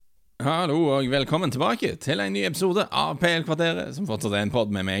Hallo og velkommen tilbake til en ny episode av PL-kvarteret, som fortsatt er en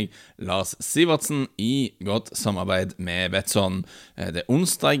podd med meg, Lars Sivertsen, i godt samarbeid med Betsson. Det er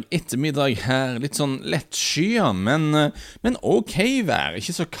onsdag ettermiddag her, litt sånn lettskyet, men ok vær,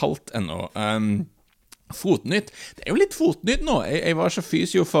 ikke så kaldt ennå. Fotnytt, det er jo litt fotnytt nå. Jeg var så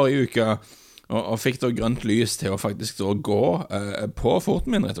fysio forrige uke, og fikk da grønt lys til å faktisk da gå på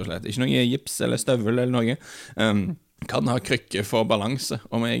foten min, rett og slett. Ikke noe gips eller støvel eller noe. Kan ha krykke for balanse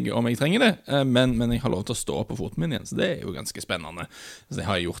om jeg trenger det, men jeg har lov til å stå på foten min igjen, så det er jo ganske spennende. Så det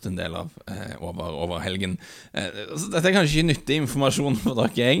har jeg gjort en del av over helgen. Så dette er kanskje ikke nyttig informasjon for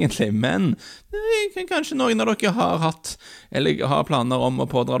dere egentlig, men kanskje noen av dere har hatt, eller har planer om å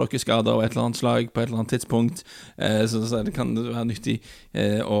pådra dere skader av et eller annet slag på et eller annet tidspunkt, så det kan være nyttig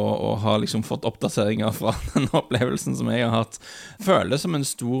å ha liksom fått oppdateringer fra den opplevelsen som jeg har hatt. Føles som en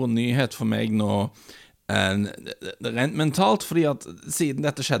stor nyhet for meg nå, rent mentalt, fordi at siden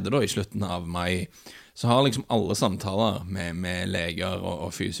dette skjedde da i slutten av mai, så har liksom alle samtaler med leger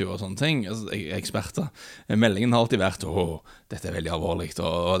og fysio og sånne ting, altså eksperter, meldingen har alltid vært dette er veldig alvorlig,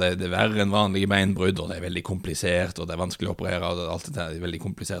 og det er verre enn vanlige beinbrudd, og det er veldig komplisert, og det er vanskelig å operere, og alt dette er veldig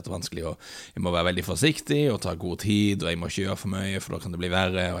komplisert og vanskelig, og jeg må være veldig forsiktig og ta god tid, og jeg må ikke gjøre for mye, for da kan det bli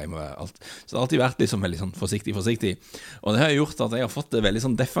verre, og jeg må være alt. Så det har alltid vært liksom veldig sånn forsiktig, og det har gjort at jeg har fått et veldig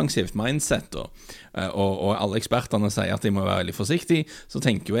sånn defensivt mindset, og alle ekspertene sier at jeg må være veldig forsiktig. Så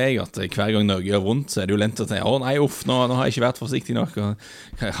tenker jeg at hver gang noe gjør vondt, så er det jo lent å tenke, nei uff, nå har jeg ikke vært forsiktig nok,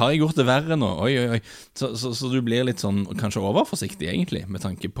 har jeg gjort det verre nå? Oi. Så du blir litt sånn, kanskje overforsiktig egentlig, med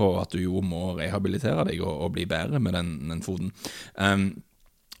tanke på at du jo må rehabilitere deg og bli bedre med den foten.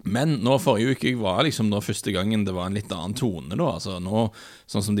 Men nå forrige uke var liksom da første gangen det var en litt annen tone da, altså nå,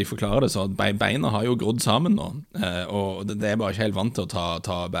 sånn som de forklarer det, så beina har jo grodd sammen nå, og det er bare ikke helt vant til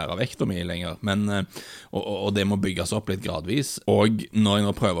å bære vekta mi lenger, men, og det må bygges opp litt gradvis, og når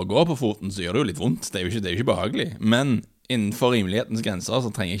jeg nå prøver å gå på foten, så gjør det jo litt vondt, det er jo ikke behagelig, men innenfor rimelighetens grenser så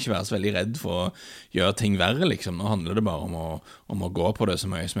trenger jeg ikke være så veldig redd for å gjøre ting verre liksom. Nå handler det bare om å gå på det så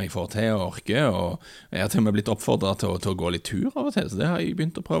mye som jeg får til og orke, og jeg har til og med blitt oppfordret til å gå litt tur av og til, så det har jeg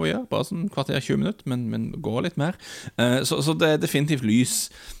begynt å prøve å gjøre, bare sånn kvarter 20 minutter, men gå litt mer. Så det er definitivt lys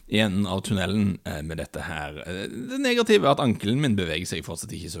i enden av tunnelen med dette her. Det negative er at ankelen min beveger seg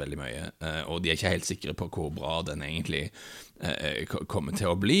fortsatt ikke så veldig mye, og de er ikke helt sikre på hvor bra den egentlig kommer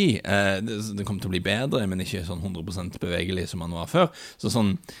til å bli. Den kommer til å bli bedre, men ikke sånn 100% bevegelig som man var før. Så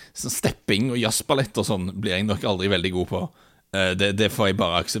sånn stepping og jazzballett og sånn blir jeg nok aldri veldig god på. Det får jeg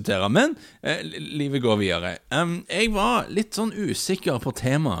bare akseptere, men livet går videre. Jeg var litt sånn usikker på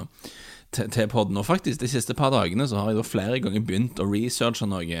temaet til podden, og faktisk de siste par dagene så har jeg da flere ganger begynt å researche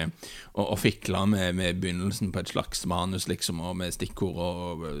noe og fikla med begynnelsen på et slags manus liksom, og med stikkord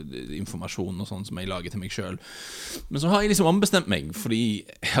og informasjon og sånn som jeg lager til meg selv. Men så har jeg liksom ombestemt meg, fordi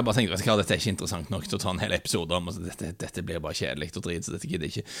jeg har bare tenkt at dette er ikke interessant nok til å ta en hel episode om, og dette blir bare kjedelig og drit, så dette gidder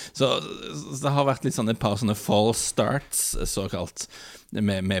jeg ikke. Så det har vært litt sånn et par sånne false starts, såkalt,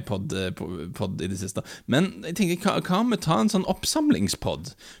 med podd i det siste. Men jeg tenker, hva med ta en sånn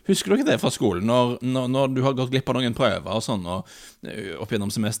oppsamlingspodd? Husker dere det fra skolen? Når du har gått glipp av noen prøver og sånn, og opp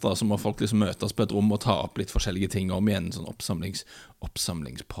gjennom semesteret, så må folk liksom møtes på et rom og ta opp litt forskjellige ting om igjen, sånn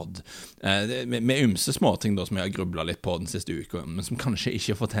oppsamlingspodd. Med ymse småting da, som jeg har grublet litt på den siste uka, men som kanskje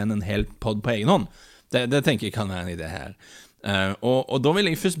ikke fortjener en hel podd på egen hånd. Det tenker jeg kan være en idé her. Og da vil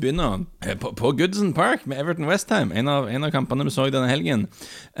jeg først begynne på Goodison Park med Everton West Ham, en av kampene vi så denne helgen.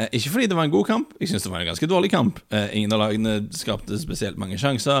 Ikke fordi det var en god kamp, jeg synes det var en ganske dårlig kamp. Ingen av lagene skapte spesielt mange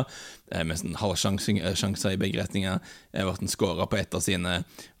sjanser, mest en halv sjanser i begge retninger. Everton skåret på ett av sine,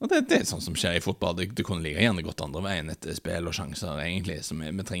 og det er sånn som skjer i fotball. Det kunne like gjerne gått andre veien etter spill og sjanser egentlig, så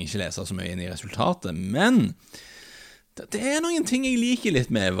vi trenger ikke lese så mye inn i resultatet, men det er noen ting jeg liker litt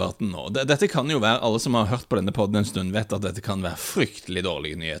med Everton nå. Dette kan jo være, alle som har hørt på denne podden en stund vet at dette kan være fryktelig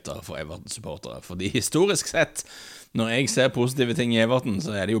dårlige nyheter for Everton-supportere, fordi historisk sett, når jeg ser positive ting i Everton,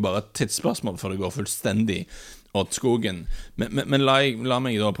 så er det jo bare et tidsspørsmål for det går fullstendig åt skogen. Men la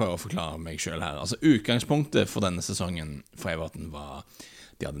meg da prøve å forklare meg selv her. Altså, utgangspunktet for denne sesongen for Everton var,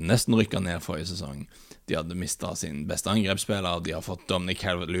 de hadde nesten rykket ned forrige sesong. De hadde mistet sin beste angrepsspiller, de har fått Dominic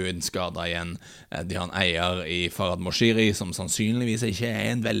Calvert-Lewin skadet igjen, de har en eier i Farhad Moshiri som sannsynligvis ikke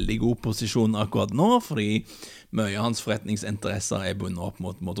er en veldig god posisjon akkurat nå, fordi mye av hans forretningsinteresser er bundet opp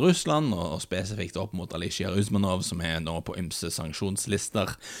mot Russland, og spesifikt opp mot Alisher Usmanov, som er nå på ymse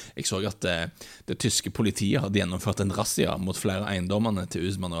sanksjonslister. Jeg så at det tyske politiet hadde gjennomført en razzia mot flere eiendommene til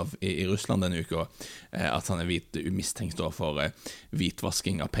Usmanov i Russland denne uka, at han er mistenkt for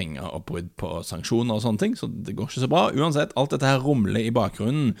hvitvasking av penger og brudd på sanksjoner og sånne ting, så det går ikke så bra. Uansett, alt dette her rumler i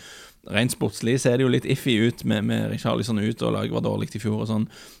bakgrunnen. Rent sportslig ser det jo litt iffy ut med Richarlison ut, og laget var dårlig i fjor og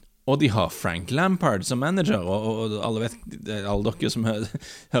sånn. og de har Frank Lampard som manager, og alle dere som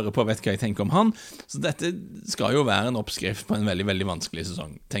hører på vet hva jeg tenker om han, så dette skal jo være en oppskrift på en veldig, veldig vanskelig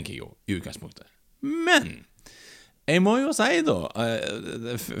sesong, tenker jeg jo, i utgangspunktet. Men jeg må jo si da,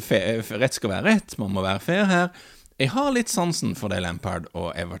 rett skal være rett, man må være fair her, jeg har litt sansen for det Lampard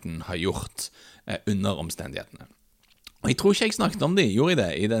og Everton har gjort under omstendighetene. Og jeg tror ikke jeg snakket om det, gjorde jeg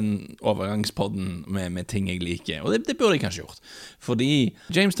det i den overgangspodden med ting jeg liker, og det burde jeg kanskje gjort, fordi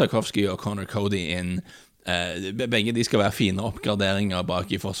James Tarkowski og Connor Cody begge de skal være fine oppgraderinger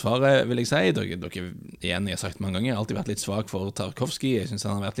bak i forsvaret, vil jeg si. Dere igjen, jeg har sagt mange ganger, jeg har alltid vært litt svak for Tarkowski. Jeg synes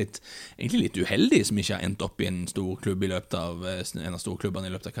han har vært egentlig litt uheldig, som ikke har endt opp i en stor klubb i løpet av en av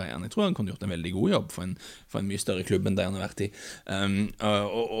storklubbene i løpet av karrieren. Jeg tror han kunne gjort en veldig god jobb for en mye større klubb enn det han har vært i.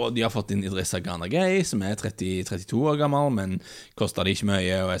 Og de har fått inn Idrissa Gana Gueye, som 32 år gammel, men koster de ikke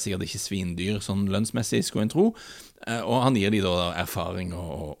mye, og sikkert ikke svindyr sånn lønnsmessig, skulle en tro. Og han gir de da erfaring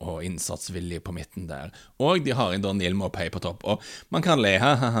og innsatsvilje på midten der. Og de har inn da Neil Maupay på topp. Og man kan le,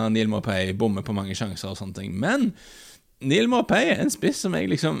 Neil Maupay bommer på mange sjanser og sånne ting, men Neil Maupay en spiss som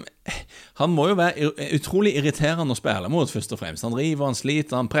jeg liksom... Han må jo være utrolig irriterende å spille mot, først og fremst. Han river, han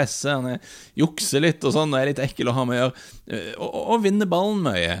sliter, han presser, han jukser litt og sånn, og litt ekkel å ha med å gjøre, og vinner ballen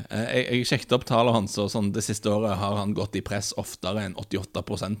mye. Jeg sjekket opp talet hans, og sånn, det siste året har han gått i press oftere enn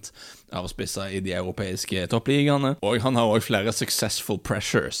 88% av spisser i de europeiske toppligene, og han har også flere successful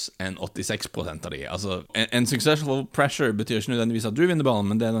pressures enn 86% av de. Altså, en successful pressure betyr ikke nødvendigvis at du vinner ballen,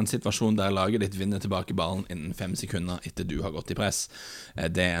 men det er den situasjonen der laget ditt vinner tilbake ballen innen 5 sekunder etter du har gått i press.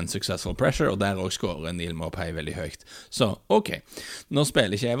 Det en successful pressure, og der også skårer Neil Maupay veldig høyt. Så, ok. Nå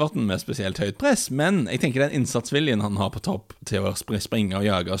spiller ikke Everton med spesielt høyt press, men jeg tenker den innsatsviljen han har på topp til å springe og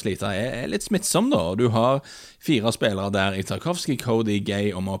jage og slite litt smittsom da, og du har 4 spillere der i Tarkowski, Cody,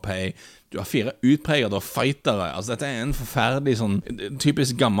 Gueye og Maupay. Du har 4 utpregede fightere. Altså, dette en forferdelig sånn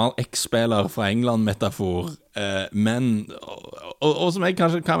typisk gammel X-spiller fra England-metafor, men og som jeg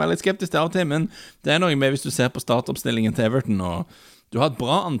kanskje kan være litt skeptisk til av og til, men det noe med hvis du ser på startoppstillingen til Everton, og du har et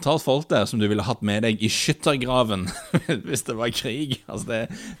bra antall folk der som du ville hatt med deg i skyttergraven hvis det var krig. Altså,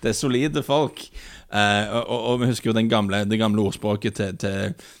 det solide folk. Og vi husker jo det gamle ordspråket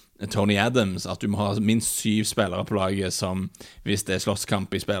til Tony Adams, at du må ha minst 7 spillere på laget som, hvis det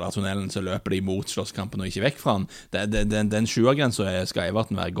slåsskamp i spillertunnelen, så løper de mot slåsskampen og ikke vekk fra den. Den 7-grensen skal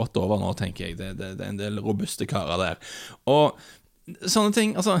Everton være godt over nå, tenker jeg. Det en del robuste karer der. Og sånne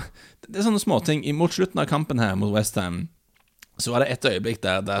ting, altså, det sånne småting. Mot slutten av kampen her mot West Ham, så var det et øyeblikk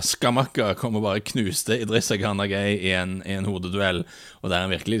der Skamaka kom og bare knuste Idrissa Gana Gueye i en hodeduell, og der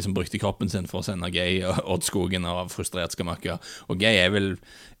han virkelig liksom brukte kroppen sin for å sende Gueye og Oddskogen av frustrert Skamaka. Og Gueye vel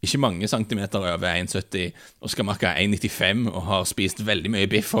ikke mange centimeter over 1,70, og Skamaka 1,95 og har spist veldig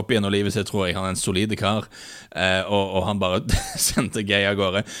mye biff opp gjennom livet sitt, tror jeg. Han en solide kar, og han bare sendte Gueye av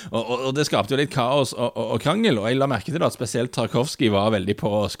gårde. Og det skapte jo litt kaos og krangel, og jeg la merke til det at spesielt Tarkowski var veldig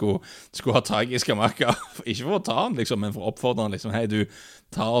på å skulle ha tag i Skamaka. Ikke for å ta han, liksom, men for å oppfordre han, liksom, hei du,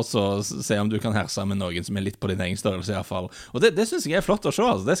 ta oss og se om du kan herse med noen som litt på din egen størrelse i hvert fall. Og det synes jeg flott å se,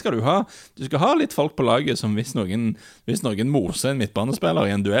 altså. Det skal du ha. Du skal ha litt folk på laget som hvis noen moser en midtbanespiller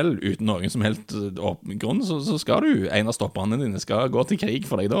i en duell uten noen som helt åpen grunn, så skal du, en av stopperne dine skal gå til krig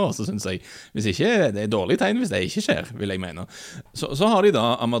for deg da, så synes jeg. Hvis ikke, det dårlig tegn hvis det ikke skjer, vil jeg mene. Så har de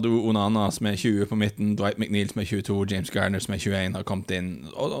da Amadou Onana som 20 på midten, Dwight McNeil som 22, James Garner som 21 har kommet inn,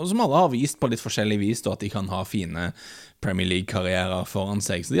 og som alle har vist på litt forskjellig vis da, at de kan ha fine Premier League-karrierer foran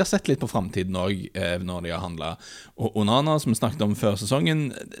seg, så de har sett litt på fremtiden også når de har handlet. Og Onana, som vi snakket om før sesongen,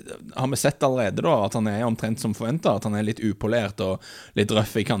 har vi sett allerede da, at han omtrent som forventet, at han litt upolert og litt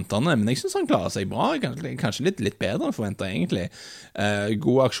røff i kantene, men jeg synes han klarer seg bra, kanskje litt bedre enn forventet egentlig.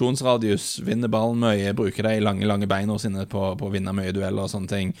 God aksjonsradius, vinner ballen mye, bruker de lange beina sine på å vinne mye dueller og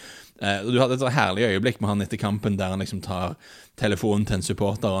sånne ting. Du hadde et herlig øyeblikk med han etter kampen der han liksom tar telefonen til en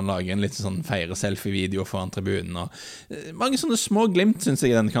supporter og han lager en litt sånn feire-selfie-video foran tribunen og mange sånne små glimt synes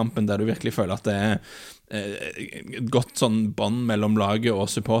jeg i den kampen der du virkelig føler at det et godt sånn bånd mellom laget og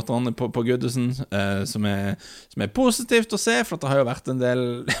supporterne på Goodison som positivt å se, for det har jo vært en del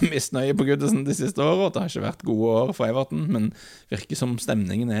misnøye på Goodison de siste årene, og det har ikke vært gode år for Everton, men virker som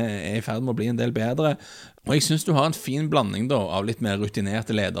stemningen i ferd med å bli en del bedre. Og jeg synes du har en fin blanding da av litt mer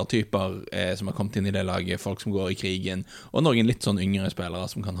rutinerte ledertyper som har kommet inn i det laget, folk som går i krigen, og noen litt sånn yngre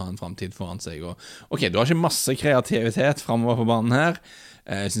spillere som kan ha en fremtid foran seg. Og, ok, du har ikke masse kreativitet fremover på banen her.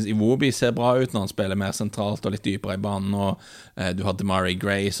 Jeg synes Iwobi ser bra ut når han spiller mer sentralt og litt dypere i banen, og du har Demarai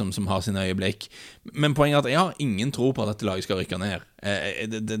Gray som har sin øyeblikk. Men poenget er at jeg har ingen tro på at dette laget skal rykke ned.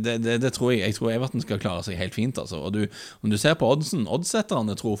 Det tror jeg. Jeg tror Everton skal klare seg helt fint, altså. Og om du ser på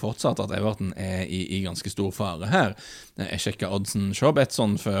oddsetterne tror fortsatt at Everton i ganske stor fare her. Jeg sjekket oddsen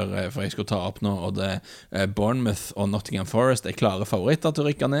Shawbetson før jeg skulle ta opp nå, og Bournemouth og Nottingham Forest klare favoritter til å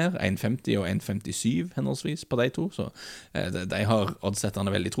rykke ned, 1,50 og 1,57 henholdsvis på de to, så de har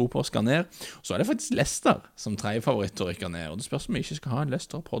oddsetterne veldig tro på å skal ned. Så det faktisk Leicester som tredje favoritt til å rykke ned, og det spørs om vi ikke skal ha en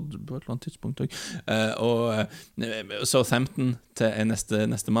Leicester-podd på et eller annet tidspunkt og Southampton til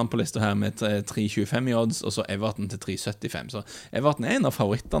neste mann på lista her med 3,25 i odds, og så Everton til 3,75, så Everton en av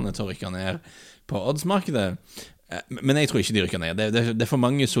favorittene til å rykke ned på oddsmarkedet. Men jeg tror ikke de rykker ned. Det for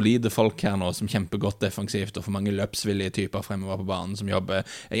mange solide folk her nå som kjemper godt defensivt, og for mange løpsvillige typer fremover på banen som jobber.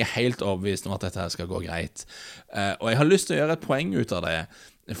 Jeg helt overbevist om at dette her skal gå greit. Og jeg har lyst til å gjøre et poeng ut av det,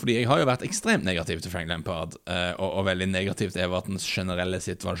 fordi jeg har jo vært ekstremt negativ til Frank Lampard, og veldig negativ til Evertons generelle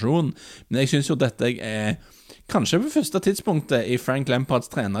situasjon. Men jeg synes jo dette kanskje på første tidspunktet i Frank Lampards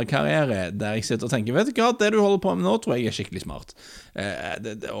trenerkarriere, der jeg sitter og tenker, vet du hva, det du holder på med nå tror jeg skikkelig smart.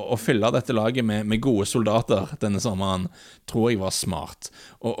 Å fylle dette laget med gode soldater denne sommeren tror jeg var smart.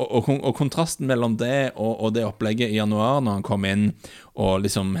 Og kontrasten mellom det og det opplegget i januar, når han kom inn og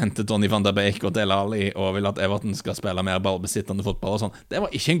liksom hentet Donny van der Beek og Dele Alli og vil at Everton skal spille mer ballbesittende fotball og sånn, det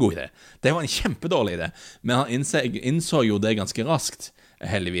var ikke en god idé. Det var en kjempedårlig idé. Men han innså jo det ganske raskt,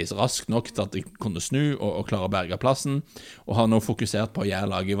 heldigvis raskt nok til at de kunne snu og klare å berge plassen, og har nå fokusert på å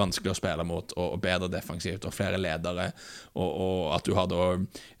gjøre laget vanskelig å spille mot, og bedre defensivt, og flere ledere, og at du har da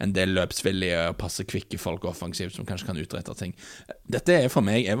en del løpsvillige og passe kvikke folk offensivt som kanskje kan utrette ting. Dette for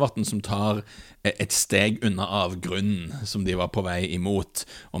meg Everton som tar et steg unna avgrunnen som de var på vei imot.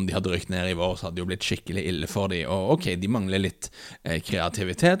 Om de hadde rykt ned i vår, så hadde det jo blitt skikkelig ille for dem, og ok, de mangler litt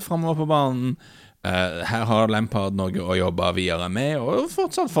kreativitet fremover på banen. Her har Lampard noe å jobbe videre med, og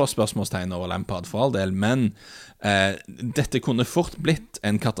fortsatt får spørsmålstegn over Lampard for all del, men dette kunne fort blitt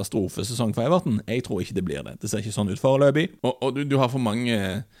en katastrofesesong for Everton. Jeg tror ikke det blir det. Det ser ikke sånn ut foreløpig, og du har for mange,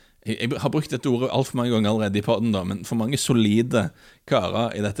 jeg har brukt dette ordet alt for mange ganger allerede i podden da, men for mange solide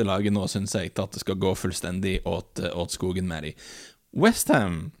karer i dette laget nå synes jeg at det skal gå fullstendig åt skogen med dem. West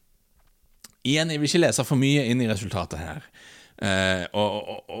Ham, igjen, jeg vil ikke lese for mye inn i resultatet her.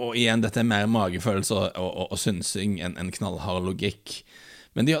 Og igjen, dette mer magefølelser og synsing enn knallhard logikk.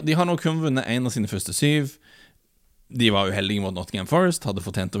 Men de har nå kun vunnet en av sine første 7. De var uheldige mot Nottingham Forest, hadde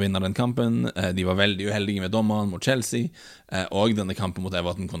fortjent å vinne den kampen. De var veldig uheldige med dommeren mot Chelsea, og denne kampen mot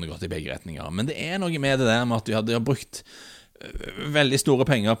Everton kunne gått i begge retninger. Men det noe med det der med at de har brukt veldig store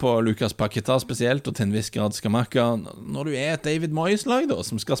penger på Lucas Paquetá spesielt, og til en viss grad Skamaka. Når du et David Moyes-lag da,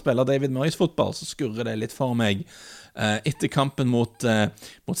 som skal spille David Moyes-fotball, så skurrer det litt for meg. Etter kampen mot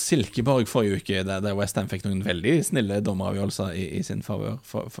Silkeborg forrige uke, der West Ham fikk noen veldig snille dommeravgjørelser i sin favør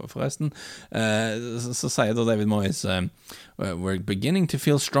forresten, så sier da David Moyes we're beginning to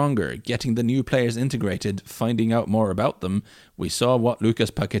feel stronger, getting the new players integrated, finding out more about them. We saw what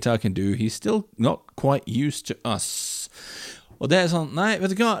Lucas Paquetá can do. He's still not quite used to us. Og det sånn, nei,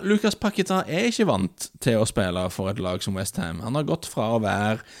 vet du hva, Lucas Paquetá ikke vant til å spille for et lag som West Ham. Han har gått fra å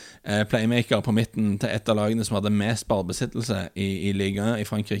være playmaker på midten til et av lagene som hadde mest ballbesittelse i ligaen i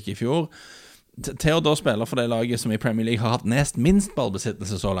Frankrike i fjor, til å da spille for det laget som i Premier League har hatt nest minst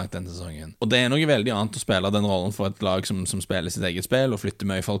ballbesittelse så langt denne sesongen. Og det noe veldig annet å spille den rollen for et lag som spiller sitt eget spill og flytter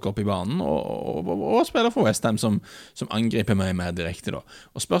mye folk opp i banen, og spiller for West Ham som angriper mye mer direkte da.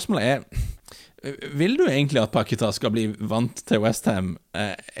 Og spørsmålet vil du egentlig at Paquetá skal bli vant til West Ham?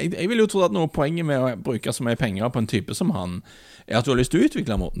 Jeg vil jo tro at noe poenget med å bruke så mye penger på en type som han at du har lyst til å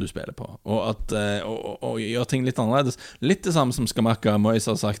utvikle måten du spiller på, og gjøre ting litt annerledes. Litt det samme som Skamaka. Moyes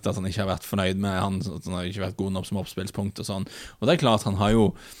har sagt at han ikke har vært fornøyd med han har ikke vært god nok som oppspillspunkt og sånn, og det klart han har jo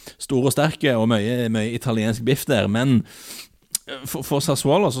store og sterke og mye italiensk biff der, men for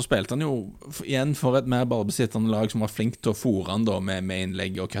Sassuolo så spilte han jo igjen for et mer ballbesittende lag som var flink til å fore han da med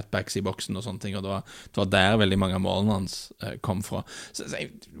innlegg og cutbacks i boksen og sånne ting, og det var der veldig mange av målene hans kom fra. Så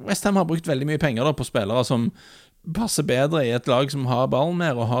West Ham har brukt veldig mye penger da på spillere som passer bedre i et lag som har ballen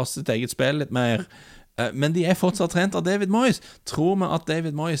mer og har sitt eget spill litt mer, men de fortsatt trent av David Moyes. Tror vi at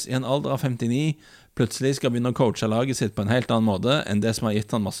David Moyes i en alder av 59 plutselig skal begynne å coache laget sitt på en helt annen måte enn det som har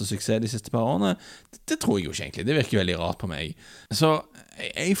gitt han masse suksess de siste par årene? Det tror jeg jo ikke egentlig. Det virker veldig rart på meg. Så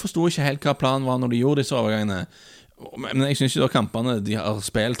jeg forstod ikke helt hva planen var når de gjorde disse overgangene. Men jeg synes ikke da kampene de har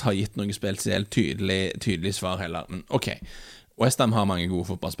spilt har gitt noe spesielt tydelig svar heller. Men ok, West Ham har mange gode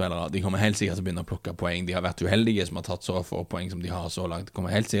fotballspillere. De kommer helt sikkert til å begynne å plukke poeng. De har vært uheldige som har tatt så få poeng som de har så langt. Det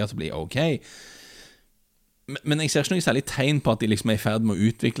kommer helt sikkert til å bli ok. Men jeg ser ikke noe særlig tegn på at de liksom i ferd med å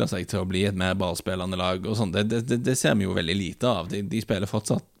utvikle seg til å bli et mer ballspillende lag og sånt. Det ser vi jo veldig lite av. De spiller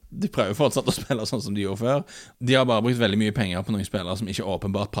fortsatt de prøver fortsatt å spille sånn som de gjorde før. De har bare brukt veldig mye penger på noen spillere som ikke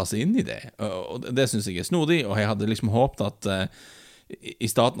åpenbart passer inn i det. Og det synes jeg snodig, og jeg hadde liksom håpet at i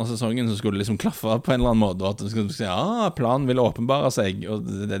starten av sesongen så skulle det liksom klaffe på en eller annen måte, og at det skulle si, planen vil åpenbare seg, og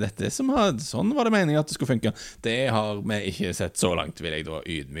det er dette som sånn var det meningen at det skulle funke. Det har vi ikke sett så langt, vil jeg da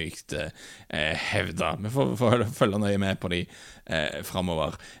ydmykt hevde. Vi får følge nøye med på de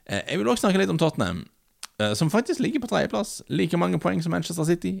fremover. Jeg vil også snakke litt om Tottenham, som faktisk ligger på 3. plass. Like mange poeng som Manchester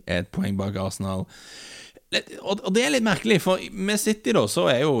City, 1 poeng bak Arsenal. Og det litt merkelig, for med City da, så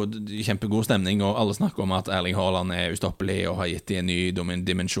jo kjempegod stemning, og alle snakker om at Erling Haaland ustoppelig, og har gitt de en ny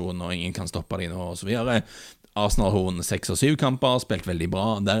dimensjon, og ingen kan stoppe de nå, og så videre. Arsenal har 6 og 7 kamper, spilt veldig bra.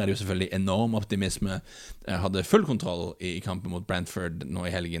 Der det jo selvfølgelig enorm optimisme. Hadde full kontroll i kampen mot Brentford nå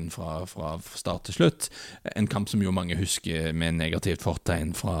i helgen fra start til slutt. En kamp som jo mange husker med negativt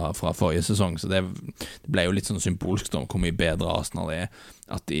fortegn fra forrige sesong, så det ble jo litt sånn symbolsk da, hvor mye bedre Arsenal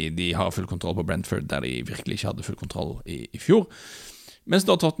at de har full kontroll på Brentford, der de virkelig ikke hadde full kontroll i fjor. Mens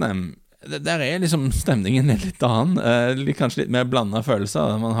da Tottenham, der liksom stemningen litt annen, kanskje litt mer blandet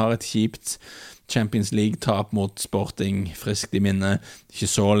følelser. Man har et kjipt Champions League-tap mot Sporting, friskt i minne. Ikke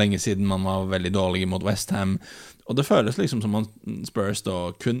så lenge siden man var veldig dårlig mot West Ham. Og det føles liksom som om Spurs da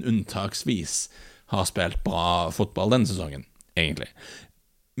kun unntaksvis har spilt bra fotball denne sesongen, egentlig.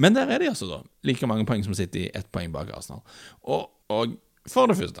 Men der de altså da, like mange poeng som sitter i 1 poeng bak Arsenal. Og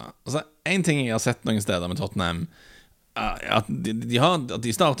for det første, altså en ting jeg har sett noen steder med Tottenham, at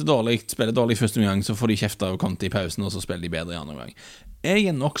de starter dårlig, spiller dårlig første gang, så får de kjefte av Conte i pausen, og så spiller de bedre i andre gang.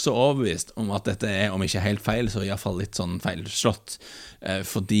 Jeg nok så overbevist om at dette om ikke helt feil, så i hvert fall litt sånn feilslått,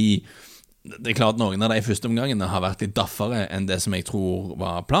 fordi det klart noen av de første omgangene har vært litt daffere enn det som jeg tror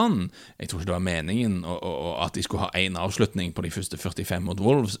var planen. Jeg tror ikke det var meningen og at de skulle ha en avslutning på de første 45 mot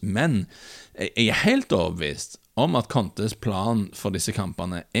Wolves, men jeg helt overbevist om at Contes plan for disse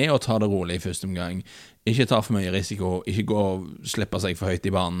kampene å ta det rolig i første omgang, ikke ta for mye risiko, ikke gå og slippe seg for høyt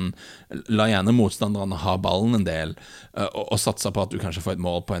i banen, la gjerne motstanderne ha ballen en del, og satse på at du kanskje får et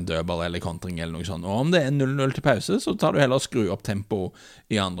mål på en dødball eller kontring eller noe sånt. Og om det 0-0 til pause, så tar du heller og skru opp tempo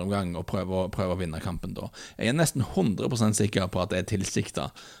i andre omgang og prøver å vinne kampen da. Jeg nesten 100% sikker på at det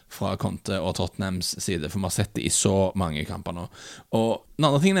tilsiktet fra Conte og Tottenhams side, for vi har sett det i så mange kamper nå. Og den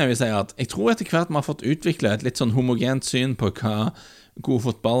andre tingen jeg vil si at jeg tror etter hvert vi har fått utvikle et litt sånn homogent syn på hva god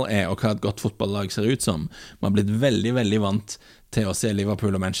fotball og hva et godt fotballag ser ut som. Man har blitt veldig, veldig vant til å se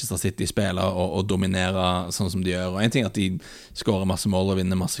Liverpool og Manchester City spille og dominere sånn som de gjør. Og en ting at de skårer masse mål og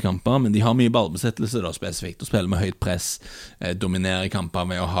vinner masse kamper, men de har mye ballbesettelse da, spesifikt, og spiller med høyt press, dominerer kamper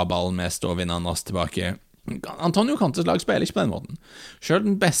med å ha ballen mest og vinne den raskt tilbake. Antonio Contes lag spiller ikke på den måten. Selv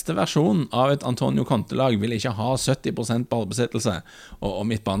den beste versjonen av et Antonio Conte-lag vil ikke ha 70% ballbesettelse og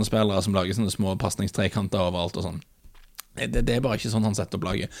midtbanespillere som lager sånne små passningstrekanter overalt og sånn. Det bare ikke sånn han setter opp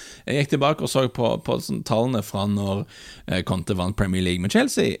laget. Jeg gikk tilbake og så på sånn tallene fra når Conte vant Premier League med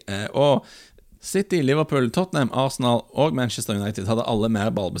Chelsea, og City, Liverpool, Tottenham, Arsenal og Manchester United hadde alle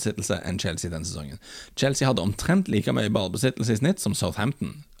mer ballbesittelse enn Chelsea denne sesongen. Chelsea hadde omtrent like mye ballbesittelse i snitt som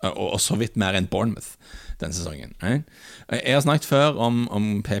Southampton, og så vidt mer enn Bournemouth denne sesongen. Jeg har snakket før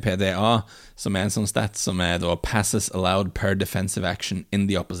om PPDA, som en sånn stat som da passes allowed per defensive action in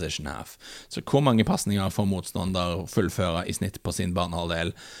the opposition half. Så hvor mange passninger får motstander fullføre i snitt på sin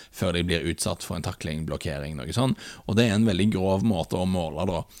banehalvdel før de blir utsatt for en takling, blokkering, noe sånt. Og det en veldig grov måte å måle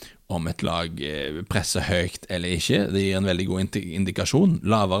da, om et lag presser høyt eller ikke. Det gir en veldig god indikasjon.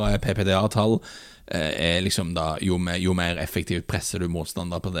 Lavere PPDA-tall liksom da, jo mer effektivt presser du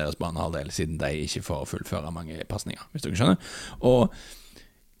motstander på deres banehalvdel, siden de ikke får fullføre mange passninger, hvis du skjønner. Og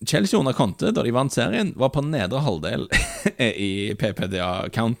Chelsea under Conte, da de vant serien, var på nedre halvdel i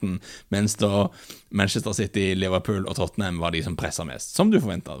PPDA-counten, mens da Manchester City, Liverpool og Tottenham var de som presset mest, som du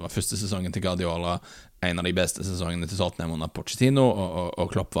forventet. Det var første sesongen til Guardiola, en av de beste sesongene til Tottenham under Pochettino,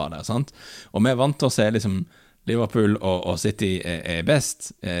 og Klopp var der, sant? Og vi vant til å se liksom Liverpool og City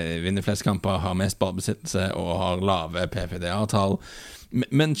best, vinner flest kamper, har mest ballbesittelse og har lave PPDA-tall.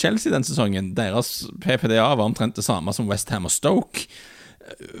 Men Chelsea den sesongen, deres PPDA var omtrent det samme som West Ham og Stoke,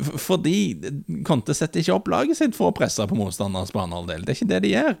 fordi Conte setter ikke opp laget sitt for å presse på motstanderens banehalvdel. Det ikke det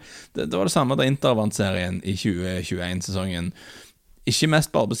de gjør. Det var det samme da Inter vant serien i 2021-sesongen. Ikke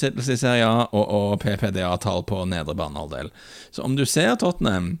mest ballbesittelse i serien og PPDA-tall på nedre banehalvdel. Så om du ser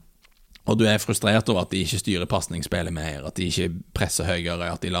Tottenham og du frustrert over at de ikke styrer passningsspillet mer, at de ikke presser høyere,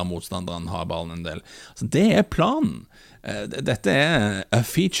 at de lar motstanderen ha ballen en del. Så det planen. Dette a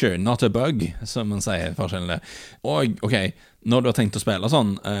feature, not a bug, som man sier forskjellende. Og, ok, når du har tenkt å spille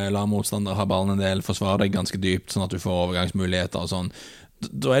sånn, la motstander ha ballen en del, forsvare deg ganske dypt, sånn at du får overgangsmuligheter og sånn,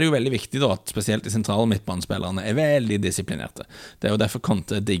 Da det jo veldig viktig da, at spesielt de sentrale midtbanespillerne veldig disiplinerte. Det jo derfor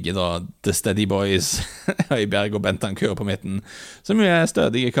Conte digger da The Steady Boys, Højbjerg og Bentancur på midten, som jo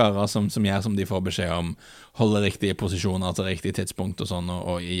stødige karer som gjør som de får beskjed om, holder riktige posisjoner til riktig tidspunkt og sånn,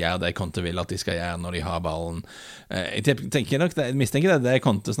 og gjør det Conte vil at de skal gjøre når de har ballen. Jeg mistenker det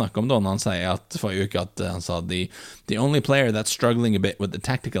Conte snakker om da, når han sier at forrige uke at han sa the only player that's struggling a bit with the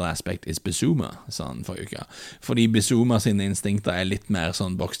tactical aspect is Bissouma, sa han forrige uke. Fordi Bissouma sine instinkter litt mer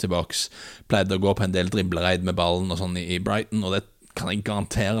sånn box til box, pleide å gå på en del driblereid med ballen og sånn i Brighton, og det kan jeg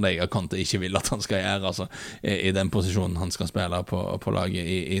garantere deg at Conte ikke vil at han skal gjøre, altså, i den posisjonen han skal spille på laget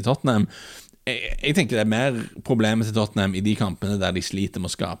i Tottenham. Jeg tenker det mer problemet til Tottenham i de kampene der de sliter med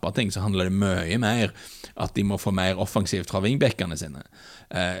å skape ting, så handler det mye mer at de må få mer offensivt fra wingbackene sine.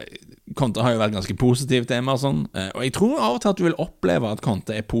 Conte har jo vært ganske positiv til Emerson, og jeg tror av og til at du vil oppleve at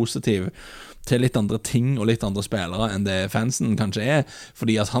Conte positiv til litt andre ting og litt andre spillere enn det fansen kanskje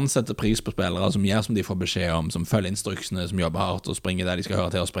fordi at han setter pris på spillere som gjør som de får beskjed om, som følger instruksene, som jobber hardt og springer der de skal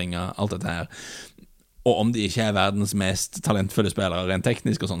høre til å springe, alt dette her. Og om de ikke verdens mest talentfulle spillere rent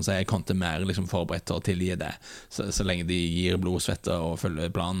teknisk og sånn, så Conte mer liksom forberedt til å tilgi det, så lenge de gir blod, svette og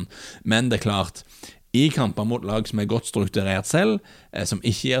følger planen. Men det klart, i kamper mot lag som godt strukturert selv, som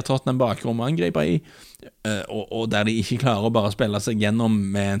ikke gir Tottenham bakrom å angripe i, og der de ikke klarer å bare spille seg gjennom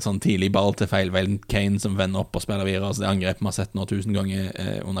med en sånn tidlig ball til feilvendt Kane som vender opp og spiller videre, altså det angrep vi har sett nå 1000 ganger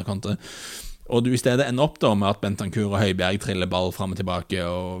under Conte. Og du i stedet ender opp da med at Bentancur og Højbjerg triller ball frem og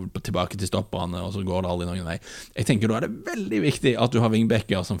tilbake til stopperne, og så går det aldri noen vei. Jeg tenker da det veldig viktig at du har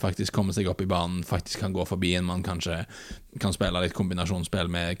wingbacker som faktisk kommer seg opp i banen, faktisk kan gå forbi en mann, kanskje kan spille litt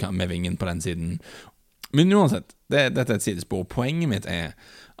kombinasjonsspill med vingen på den siden. Men uansett, dette et sidespor. Poenget mitt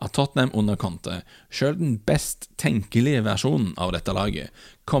at Tottenham under Conte, selv den best tenkelige versjonen av dette laget,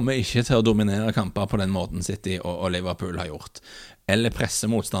 kommer ikke til å dominere kamper på den måten City og Liverpool har gjort, eller presse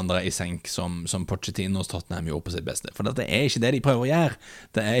motstandere i senk som Pochettinos Tottenham gjorde på sitt beste. For det ikke det de prøver å gjøre,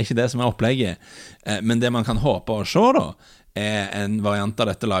 det ikke det som opplegget. Men det man kan håpe å se da, en variant av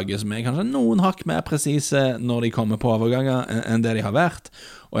dette laget som kanskje noen hakk mer presise når de kommer på overganger enn det de har vært,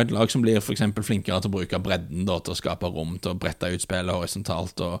 og et lag som blir for eksempel flinkere til å bruke bredden da, til å skape rom, til å brette ut spillet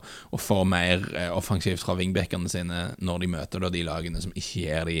horisontalt og få mer offensivt fra wingbackerne sine når de møter da, de lagene som ikke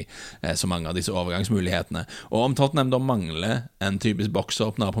gir de så mange av disse overgangsmulighetene. Og om Tottenham da mangler en typisk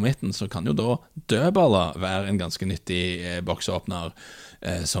boksåpner på midten, så kan jo da dødballer være en ganske nyttig boksåpner,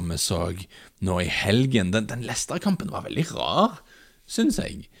 som vi så nå i helgen. Den Leicester-kampen var veldig rar, synes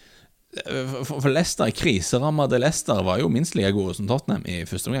jeg. For Leicester, kriserammede Leicester var jo minst like gode som Tottenham i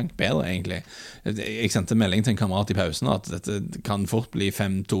første omgang, bedre egentlig. Jeg sendte en melding til en kamerat i pausen at dette kan fort bli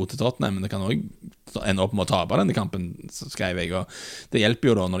 5-2 til Tottenham, men det kan også ende opp med å tape denne kampen, skrev jeg, og det hjelper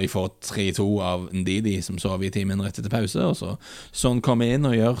jo da når de får 3-2 av Ndidi som sov i 10 minutter etter pause, og så sånn kommer inn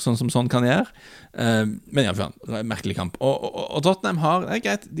og gjør sånn som sånn kan gjøre. Men ja, merkelig kamp. Og Tottenham har,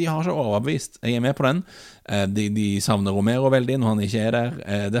 greit, de har ikke overbevist, jeg med på den. De savner Romero veldig når han ikke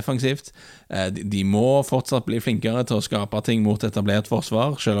der defensivt. De må fortsatt bli flinkere til å skape ting mot etablert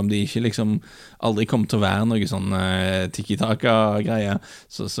forsvar, selv om de ikke liksom aldri kommer til å være noe sånn tiki-taka-greie,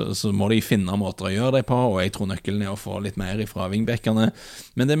 så må de finne måter å gjøre det på, og jeg tror nøkkelen å få litt mer fra wingbackerne.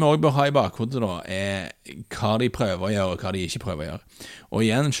 Men det vi også bør ha i bakhodet da, hva de prøver å gjøre og hva de ikke prøver å gjøre. Og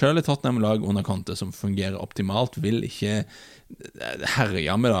igjen, selv et Tottenham-lag under Conte som fungerer optimalt, vil ikke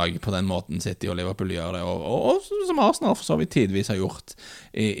herja med lag på den måten City og Liverpool gjør det, og som Arsenal for så vidt tidvis har gjort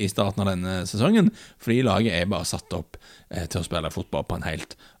i starten av denne sesongen, fordi laget bare satt opp til å spille fotball på en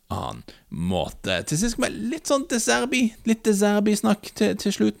helt annen måte. Til sist med litt sånn litt Deserbi-snakk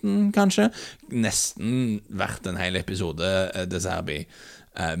til slutten, kanskje. Nesten vært en hel episode Deserbi.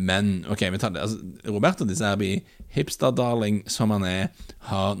 Men, ok, vi tar det. Roberto Deserbi, hipster-darling som han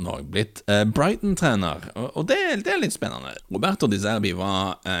har nå blitt Brighton-trener, og det litt spennende. Roberto Deserbi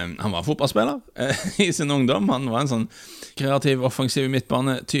han var fotballspiller i sin ungdom. Han var en sånn kreativ, offensiv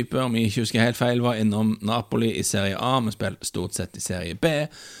midtbane-type, om jeg ikke husker helt feil, var innom Napoli i Serie A, men spilte stort sett i Serie B.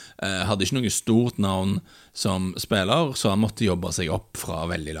 Hadde ikke noe stort navn som spiller, så han måtte jobbe seg opp fra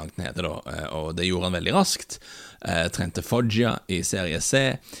veldig langt nede da, og det gjorde han veldig raskt. Trente Foggia i Serie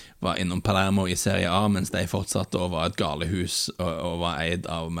C, var innom Palermo i Serie A mens de fortsatte og var et galehus og var eid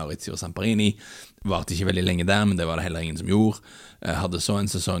av Maurizio Samparini. Varte ikke veldig lenge der, men det var det heller ingen som gjorde. Hadde så en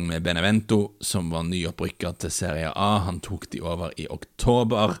sesong med Benevento, som var nyopprykket til Serie A. Han tok de over i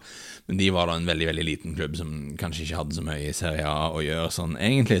oktober, men de var da en veldig, veldig liten klubb som kanskje ikke hadde så mye i Serie A å gjøre. Sånn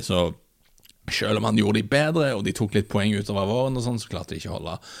egentlig så, selv om han gjorde de bedre, og de tok litt poeng utover våren og sånn, så klarte de ikke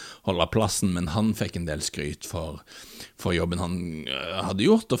å holde plassen, men han fikk en del skryt for jobben han hadde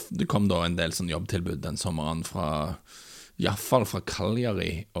gjort, og det kom da en del sånn jobbtilbud den sommeren fra i hvert fall fra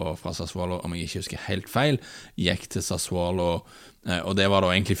Cagliari og fra Sassuolo, om jeg ikke husker helt feil, gikk til Sassuolo, og det var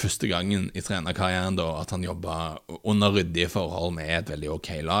da egentlig første gangen i trenerkarrieren da, at han jobbet under ryddige forhold med et veldig ok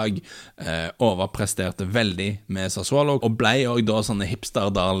lag, overpresterte veldig med Sassuolo, og ble også da sånne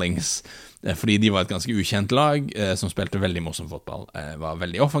hipster-darlings, fordi de var et ganske ukjent lag, som spilte veldig morsom fotball, var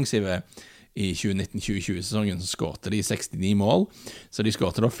veldig offensive. I 2019-2020-sesongen så skårte de 69 mål, så de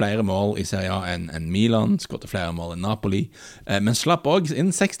skårte da flere mål i Serie A enn Milan, skårte flere mål enn Napoli, men slapp også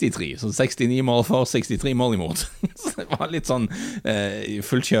inn 63, så 69 mål for, 63 mål imot. Så det var litt sånn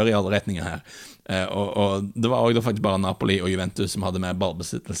fullt kjør i alle retninger her. Og det var også da faktisk bare Napoli og Juventus som hadde mer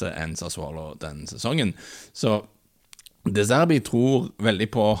ballbesittelse enn Sassuolo den sesongen, så De Zerbi tror veldig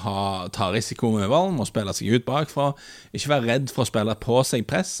på å ta risiko med ballen og spille seg ut bakfra, ikke være redd for å spille på seg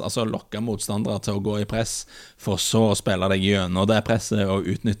press, altså lokke motstandere til å gå i press, for så å spille deg gjennom det presset og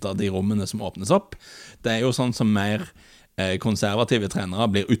utnytte de rommene som åpnes opp. Det jo sånn som mer konservative trenere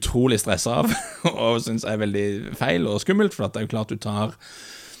blir utrolig stresset av, og synes veldig feil og skummelt, for det jo klart du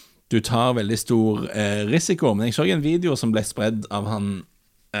tar veldig stor risiko. Men jeg så en video som ble spredd av han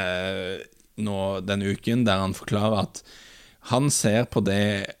nå denne uken, der han forklarer at han ser på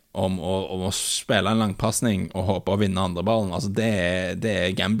det om å spille en langpassning og håpe å vinne andre ballen, altså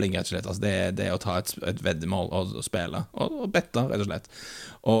det gambling rett og slett, altså det å ta et veddemål og spille, og bette rett og slett,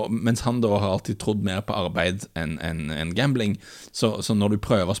 og mens han da har alltid trodd mer på arbeid enn gambling, så når du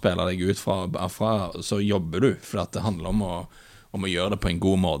prøver å spille deg ut fra så jobber du, for at det handler om å gjøre det på en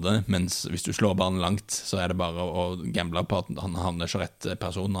god måte, mens hvis du slår ballen langt, så det bare å gamble på at han havner ikke rett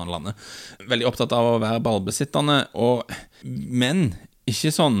person når han lander. Veldig opptatt av å være ballbesittende, men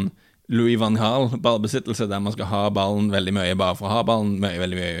ikke sånn Louis van Gaal ballbesittelse, der man skal ha ballen veldig mye bare for å ha ballen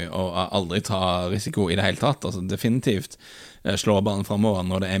veldig mye, og aldri ta risiko i det hele tatt. Altså definitivt slå ballen fremover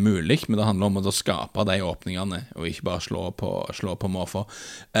når det mulig, men det handler om å skape de åpningene, og ikke bare slå på måfå.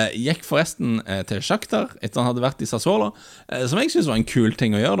 Gikk forresten til Shakhtar etter han hadde vært i Sassuolo, som jeg synes var en kul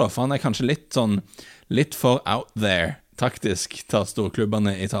ting å gjøre da, for han kanskje litt for out there taktisk til at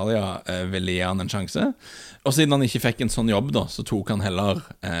storklubbene i Italia ville gi han en sjanse. Og siden han ikke fikk en sånn jobb da, så tok han heller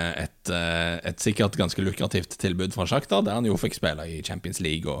et sikkert ganske lukrativt tilbud fra Shakhtar, der han jo fikk spille i Champions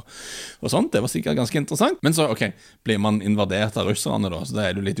League og sånt. Det var sikkert ganske interessant. Men så, blir man invadert av russerne da, så det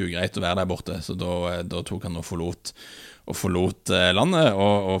jo litt ugreit å være der borte, så da tok han og forlot landet,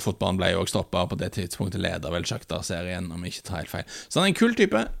 og fotballen ble jo også stoppet, og på det tidspunktet leder vel Shakhtar-serien, om jeg ikke tar helt feil. Så han en kul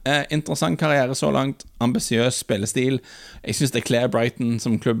type, interessant karriere så langt, ambisiøs spillestil. Jeg synes det kler Brighton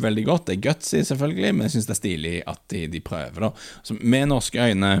som klubb veldig godt, det gutsy selvfølgelig, men jeg synes det stilig at de prøver da. Så med norske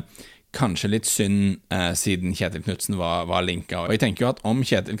øyne, kanskje litt synd siden Kjetil Knudsen var linket. Og jeg tenker jo at om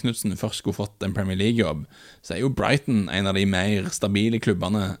Kjetil Knudsen først skulle fått en Premier League-jobb, så jo Brighton en av de mer stabile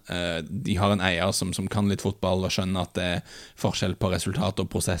klubbene. De har en eier som kan litt fotball og skjønner at det forskjell på resultat og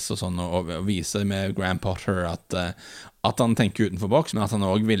prosess og sånn, og viser med Graham Potter at han tenker utenfor boks, men at han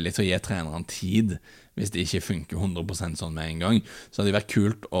også er villig til å gi treneren tid hvis det ikke funker 100% sånn med en gang. Så hadde det vært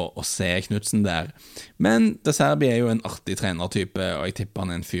kult å se Knudsen der. Men De Zerbi jo en artig trenertype, og jeg tipper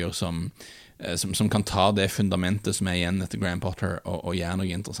han en fyr som kan ta det fundamentet som igjen etter Graham Potter og gjøre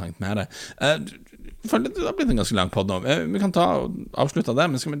noe interessant med det. Det har blitt en ganske lang podd nå. Vi kan avslutte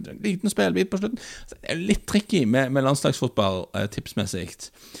der, men skal vi en liten spillbit på slutten? Det litt tricky med landslagsfotball tipsmessig.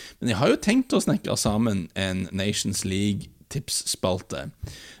 Men jeg har jo tenkt å snekre sammen en Nations League tipsspalte.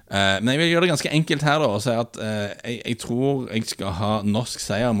 Men jeg vil gjøre det ganske enkelt her da, og si at jeg tror jeg skal ha norsk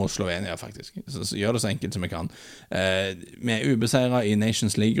seier mot Slovenia faktisk, så gjør det så enkelt som jeg kan. Vi ubeseiret i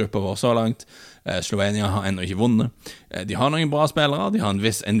Nations League-gruppa vår så langt. Slovenia har ennå ikke vunnet. De har noen bra spillere, de har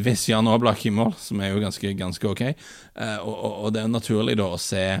en viss Jan Oblak i mål, som jo ganske ok, og det naturlig da å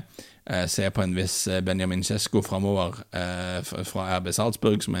se på en viss Benjamin Sesko fremover fra RB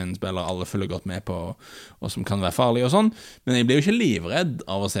Salzburg, som en spiller alle følger godt med på, og som kan være farlig og sånn, men jeg blir jo ikke livredd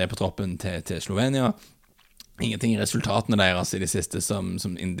av å se på troppen til Slovenia. Ingenting i resultatene deres i det siste som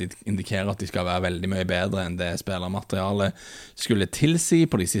indikerer at de skal være veldig mye bedre enn det spillermaterialet skulle tilsi.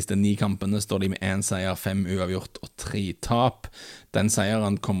 På de siste 9 kampene står de med 1 seier, 5 uavgjort og 3 tap. Den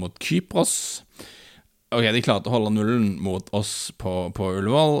seieren kom mot Kypros. De klarte å holde nullen mot oss på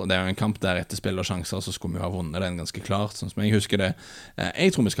Ullevål. Det jo en kamp der etter spill og sjanser, så skulle vi ha vunnet den ganske klart, sånn som jeg husker det.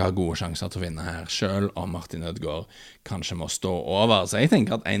 Jeg tror vi skal ha gode sjanser til å vinne her, selv om Martin Ødegaard kanskje må stå over. Så jeg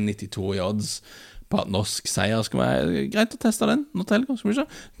tenker at 1,92 i odds på at norsk seier skal være greit å teste den nå til helgen,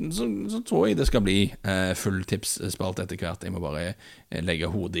 så tror jeg det skal bli full tipsspalt etter hvert. Jeg må bare legge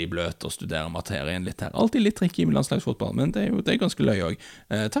hodet i bløt og studere materien litt her. Alltid litt tricky med landslagsfotball, men det er ganske løy også.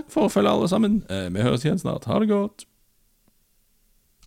 Takk for å følge alle sammen. Vi høres igjen snart. Ha det godt.